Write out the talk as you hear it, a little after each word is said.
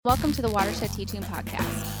Welcome to the Watershed Teaching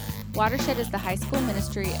Podcast. Watershed is the high school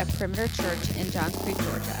ministry of Perimeter Church in Johns Creek,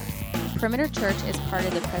 Georgia. Perimeter Church is part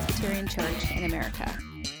of the Presbyterian Church in America.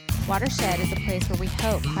 Watershed is a place where we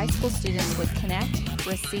hope high school students would connect,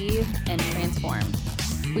 receive, and transform.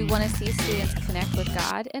 We want to see students connect with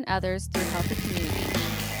God and others through healthy community,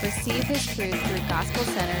 receive His truth through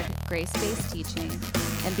gospel-centered, grace-based teaching,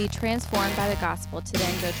 and be transformed by the gospel to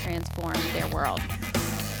then go transform their world.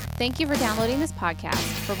 Thank you for downloading this podcast.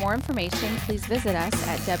 For more information, please visit us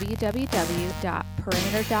at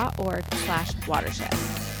www.perimeter.org/watershed.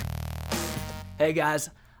 Hey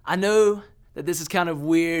guys, I know that this is kind of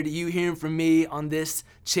weird, you hearing from me on this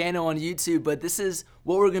channel on YouTube, but this is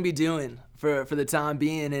what we're going to be doing for the time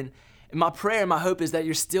being. And my prayer and my hope is that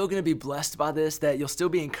you're still going to be blessed by this, that you'll still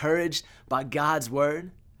be encouraged by God's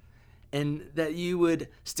word, and that you would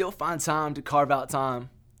still find time to carve out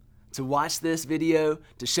time to watch this video,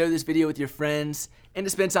 to share this video with your friends, and to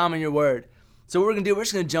spend time in your word. So what we're going to do, we're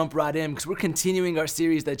just going to jump right in because we're continuing our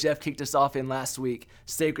series that Jeff kicked us off in last week,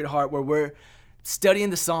 Sacred Heart, where we're studying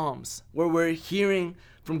the Psalms, where we're hearing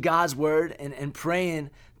from God's word and praying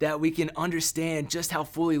that we can understand just how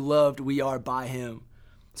fully loved we are by Him.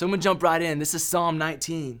 So I'm going to jump right in. This is Psalm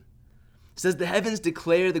 19. It says, "The heavens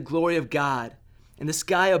declare the glory of God, and the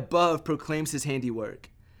sky above proclaims His handiwork.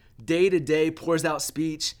 Day to day pours out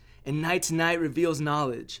speech, and night to night reveals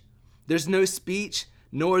knowledge. There's no speech,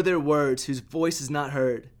 nor are there words whose voice is not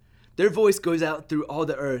heard. Their voice goes out through all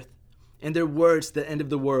the earth, and their words to the end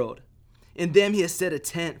of the world. In them He has set a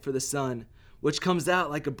tent for the sun, which comes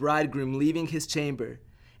out like a bridegroom leaving his chamber,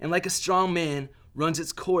 and like a strong man runs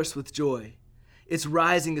its course with joy. Its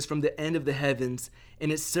rising is from the end of the heavens,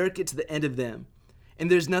 and its circuit to the end of them,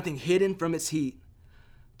 and there's nothing hidden from its heat.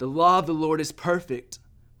 The law of the Lord is perfect,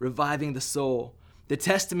 reviving the soul. The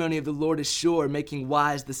testimony of the Lord is sure, making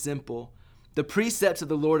wise the simple. The precepts of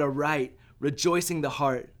the Lord are right, rejoicing the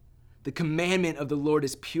heart. The commandment of the Lord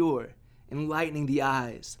is pure, enlightening the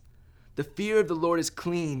eyes. The fear of the Lord is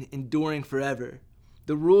clean, enduring forever.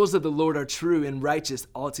 The rules of the Lord are true and righteous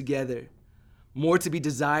altogether. More to be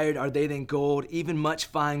desired are they than gold, even much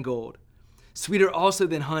fine gold. Sweeter also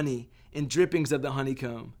than honey, and drippings of the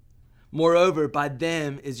honeycomb. Moreover, by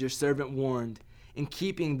them is your servant warned. In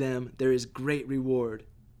keeping them there is great reward.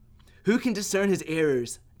 Who can discern his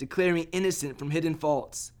errors, declare me innocent from hidden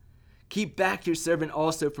faults? Keep back your servant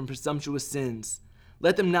also from presumptuous sins.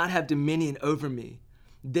 Let them not have dominion over me.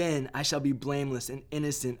 Then I shall be blameless and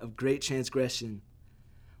innocent of great transgression.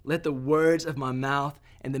 Let the words of my mouth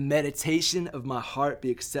and the meditation of my heart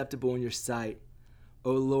be acceptable in your sight,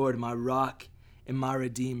 O Lord, my rock and my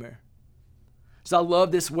redeemer." So I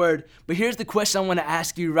love this word, but here's the question I want to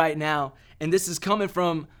ask you right now, and this is coming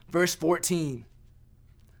from verse 14.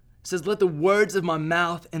 It says, "Let the words of my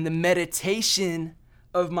mouth and the meditation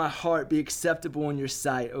of my heart be acceptable in your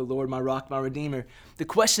sight, O Lord, my rock, my redeemer." The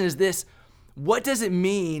question is this: what does it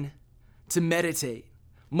mean to meditate?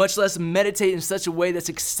 Much less meditate in such a way that's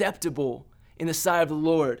acceptable in the sight of the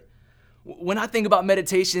Lord. When I think about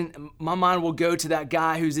meditation, my mind will go to that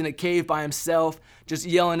guy who's in a cave by himself, just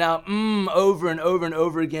yelling out, over and over and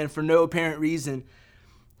over again for no apparent reason.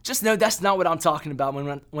 Just know that's not what I'm talking about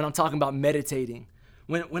when I'm talking about meditating.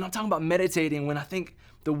 When I'm talking about meditating, when I think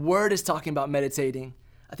the word is talking about meditating,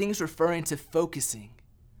 I think it's referring to focusing.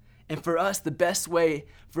 And for us, the best way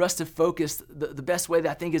for us to focus, the best way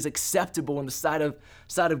that I think is acceptable in the sight of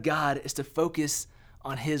God is to focus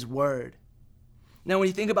on His word. Now, when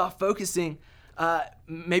you think about focusing,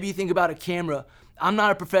 maybe you think about a camera. I'm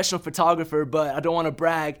not a professional photographer, but I don't want to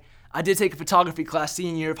brag. I did take a photography class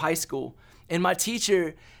senior year of high school, and my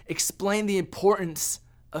teacher explained the importance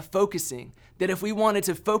of focusing, that if we wanted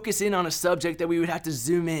to focus in on a subject, that we would have to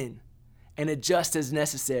zoom in and adjust as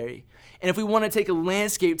necessary. And if we want to take a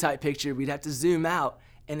landscape type picture, we'd have to zoom out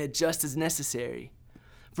and adjust as necessary.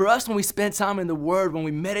 For us, when we spend time in the Word, when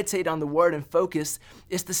we meditate on the Word and focus,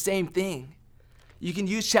 it's the same thing. You can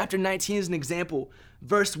use chapter 19 as an example.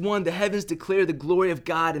 Verse 1, "The heavens declare the glory of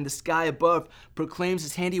God, and the sky above proclaims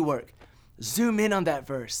His handiwork." Zoom in on that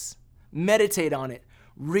verse. Meditate on it.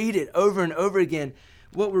 Read it over and over again.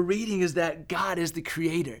 What we're reading is that God is the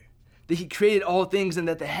creator, that He created all things, and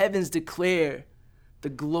that the heavens declare the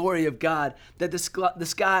glory of God, that the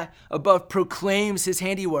sky above proclaims His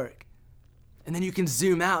handiwork. And then you can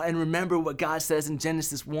zoom out and remember what God says in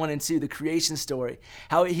Genesis 1 and 2, the creation story,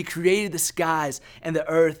 how He created the skies and the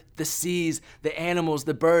earth, the seas, the animals,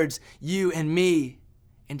 the birds, you and me,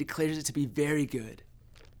 and declares it to be very good.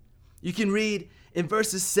 You can read in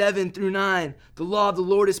verses 7 through 9, "The law of the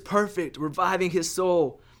Lord is perfect, reviving His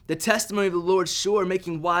soul. The testimony of the Lord is sure,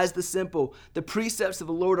 making wise the simple. The precepts of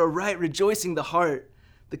the Lord are right, rejoicing the heart.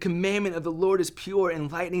 The commandment of the Lord is pure,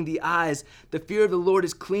 enlightening the eyes. The fear of the Lord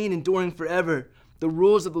is clean, enduring forever. The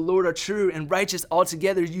rules of the Lord are true and righteous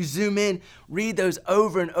altogether. You zoom in, read those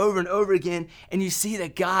over and over and over again, and you see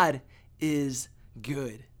that God is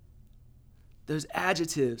good. Those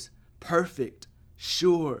adjectives, perfect,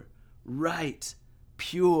 sure, right,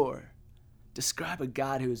 pure, describe a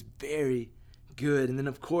God who is very good. And then,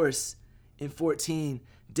 of course, in 14,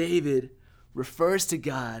 David refers to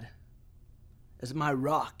God as my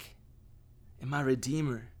rock and my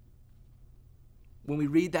redeemer. When we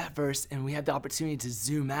read that verse and we have the opportunity to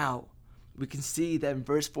zoom out, we can see that in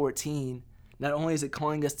verse 14, not only is it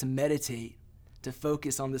calling us to meditate, to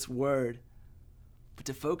focus on this word, but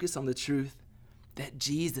to focus on the truth that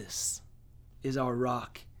Jesus is our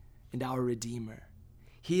rock and our redeemer.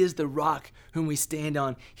 He is the rock whom we stand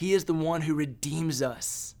on. He is the one who redeems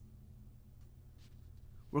us.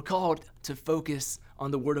 We're called to focus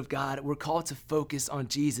on the Word of God. We're called to focus on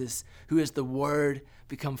Jesus, who is the Word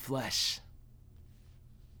become flesh.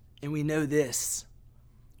 And we know this.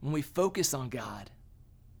 When we focus on God,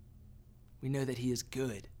 we know that He is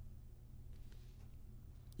good.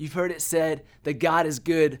 You've heard it said that God is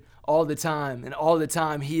good all the time, and all the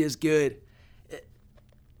time He is good.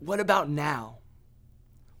 What about now?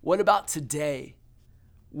 What about today?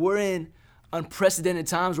 We're in unprecedented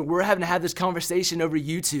times where we're having to have this conversation over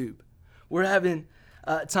YouTube. We're having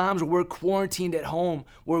times where we're quarantined at home,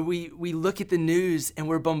 where we look at the news and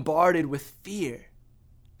we're bombarded with fear.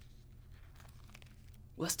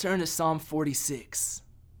 Let's turn to Psalm 46.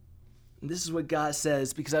 And this is what God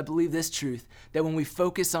says, because I believe this truth, that when we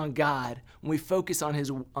focus on God, when we focus on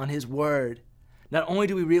His word, not only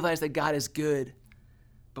do we realize that God is good,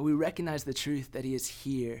 but we recognize the truth that He is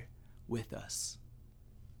here with us.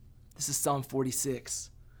 This is Psalm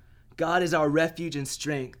 46. God is our refuge and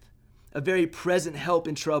strength, a very present help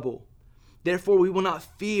in trouble. Therefore we will not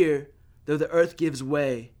fear, though the earth gives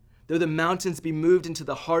way, though the mountains be moved into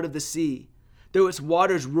the heart of the sea, though its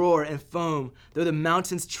waters roar and foam, though the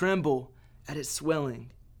mountains tremble at its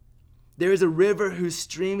swelling. There is a river whose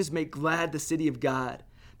streams make glad the city of God,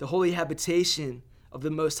 the holy habitation of the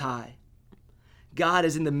Most High. God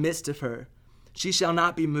is in the midst of her. She shall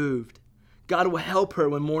not be moved. God will help her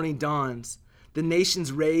when morning dawns. The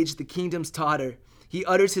nations rage, the kingdoms totter. He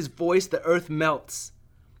utters His voice, the earth melts.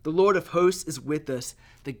 The Lord of hosts is with us.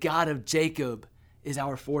 The God of Jacob is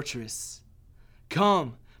our fortress.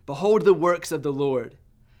 Come, behold the works of the Lord,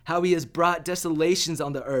 how He has brought desolations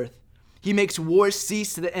on the earth. He makes wars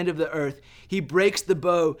cease to the end of the earth. He breaks the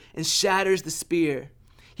bow and shatters the spear.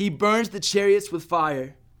 He burns the chariots with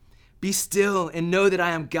fire. Be still and know that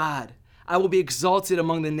I am God. I will be exalted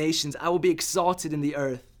among the nations. I will be exalted in the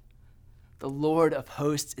earth. The Lord of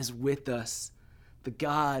hosts is with us. The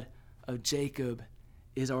God of Jacob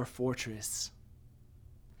is our fortress.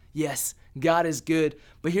 Yes, God is good,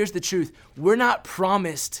 but here's the truth. We're not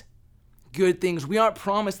promised good things. We aren't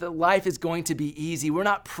promised that life is going to be easy. We're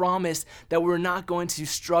not promised that we're not going to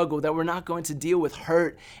struggle, that we're not going to deal with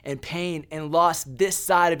hurt and pain and loss this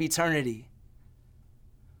side of eternity.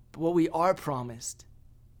 But what we are promised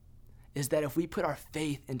is that if we put our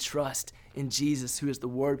faith and trust in Jesus, who is the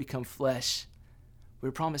Word become flesh,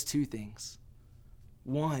 we're promised two things.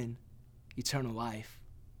 One, eternal life.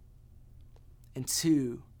 And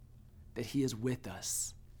two, that He is with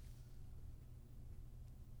us.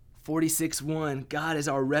 46:1, God is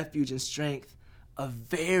our refuge and strength, a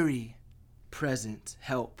very present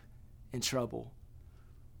help in trouble.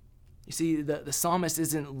 You see, the psalmist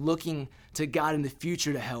isn't looking to God in the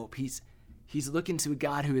future to help. He's looking to a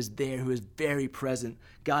God who is there, who is very present,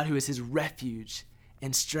 God who is his refuge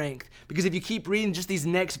and strength. Because if you keep reading just these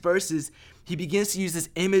next verses, he begins to use this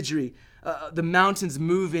imagery, the mountains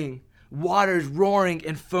moving, waters roaring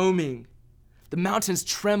and foaming, the mountains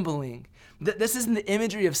trembling. This isn't the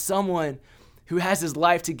imagery of someone who has his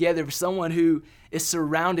life together, someone who is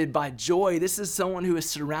surrounded by joy. This is someone who is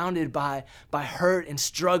surrounded by hurt and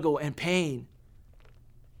struggle and pain.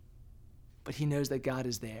 But he knows that God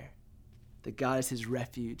is there, that God is his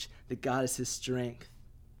refuge, that God is his strength.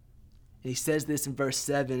 And he says this in verse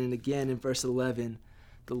 7 and again in verse 11,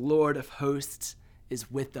 the Lord of hosts is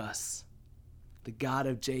with us. The God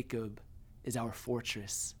of Jacob is our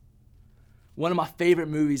fortress. One of my favorite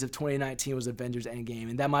movies of 2019 was Avengers Endgame,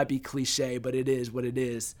 and that might be cliche, but it is what it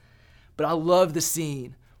is. But I love the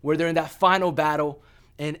scene where they're in that final battle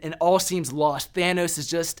and all seems lost. Thanos has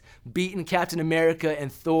just beaten Captain America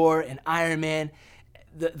and Thor and Iron Man.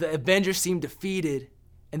 The Avengers seem defeated,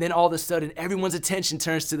 and then all of a sudden everyone's attention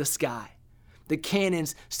turns to the sky. The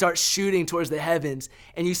cannons start shooting towards the heavens,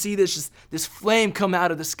 and you see this flame come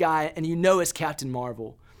out of the sky, and you know it's Captain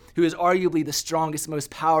Marvel. who is arguably the strongest, most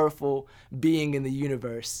powerful being in the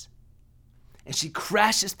universe. And she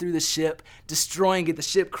crashes through the ship, destroying it. The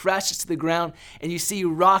ship crashes to the ground, and you see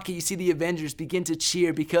Rocky, you see the Avengers begin to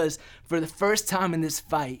cheer because for the first time in this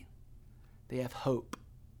fight, they have hope.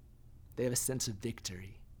 They have a sense of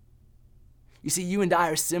victory. You see, you and I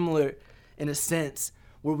are similar in a sense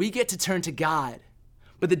where we get to turn to God.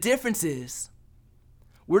 But the difference is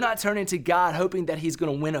we're not turning to God hoping that he's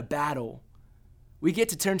going to win a battle. We get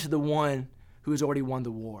to turn to the one who has already won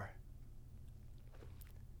the war.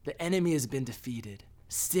 The enemy has been defeated.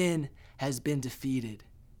 Sin has been defeated.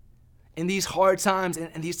 In these hard times,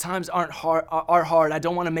 and these times are hard, I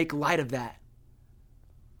don't want to make light of that.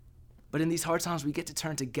 But in these hard times, we get to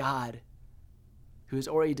turn to God who has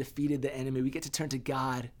already defeated the enemy. We get to turn to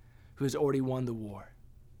God who has already won the war.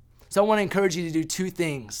 So I want to encourage you to do two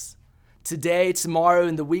things. Today, tomorrow,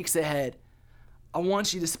 and the weeks ahead, I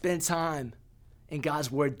want you to spend time in God's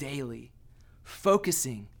word daily,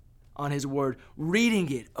 focusing on his word, reading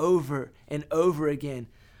it over and over again.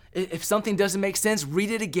 If something doesn't make sense,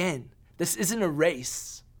 read it again. This isn't a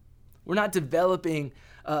race. We're not developing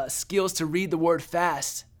skills to read the word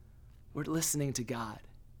fast. We're listening to God.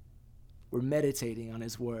 We're meditating on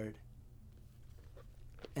his word.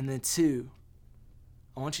 And then two,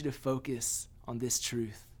 I want you to focus on this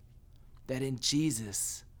truth, that in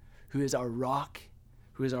Jesus, who is our rock,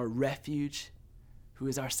 who is our refuge, who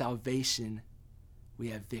is our salvation, we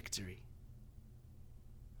have victory.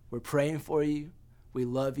 We're praying for you. We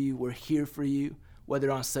love you. We're here for you, whether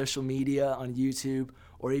on social media, on YouTube,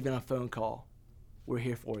 or even on phone call. We're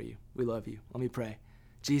here for you. We love you. Let me pray.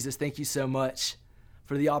 Jesus, thank you so much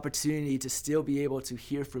for the opportunity to still be able to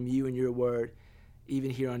hear from you and your word, even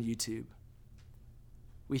here on YouTube.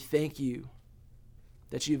 We thank you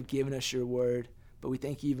that you've given us your word, but we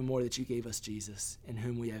thank you even more that you gave us Jesus, in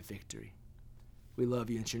whom we have victory. We love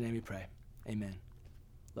you. In your name we pray. Amen.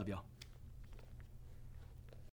 Love y'all.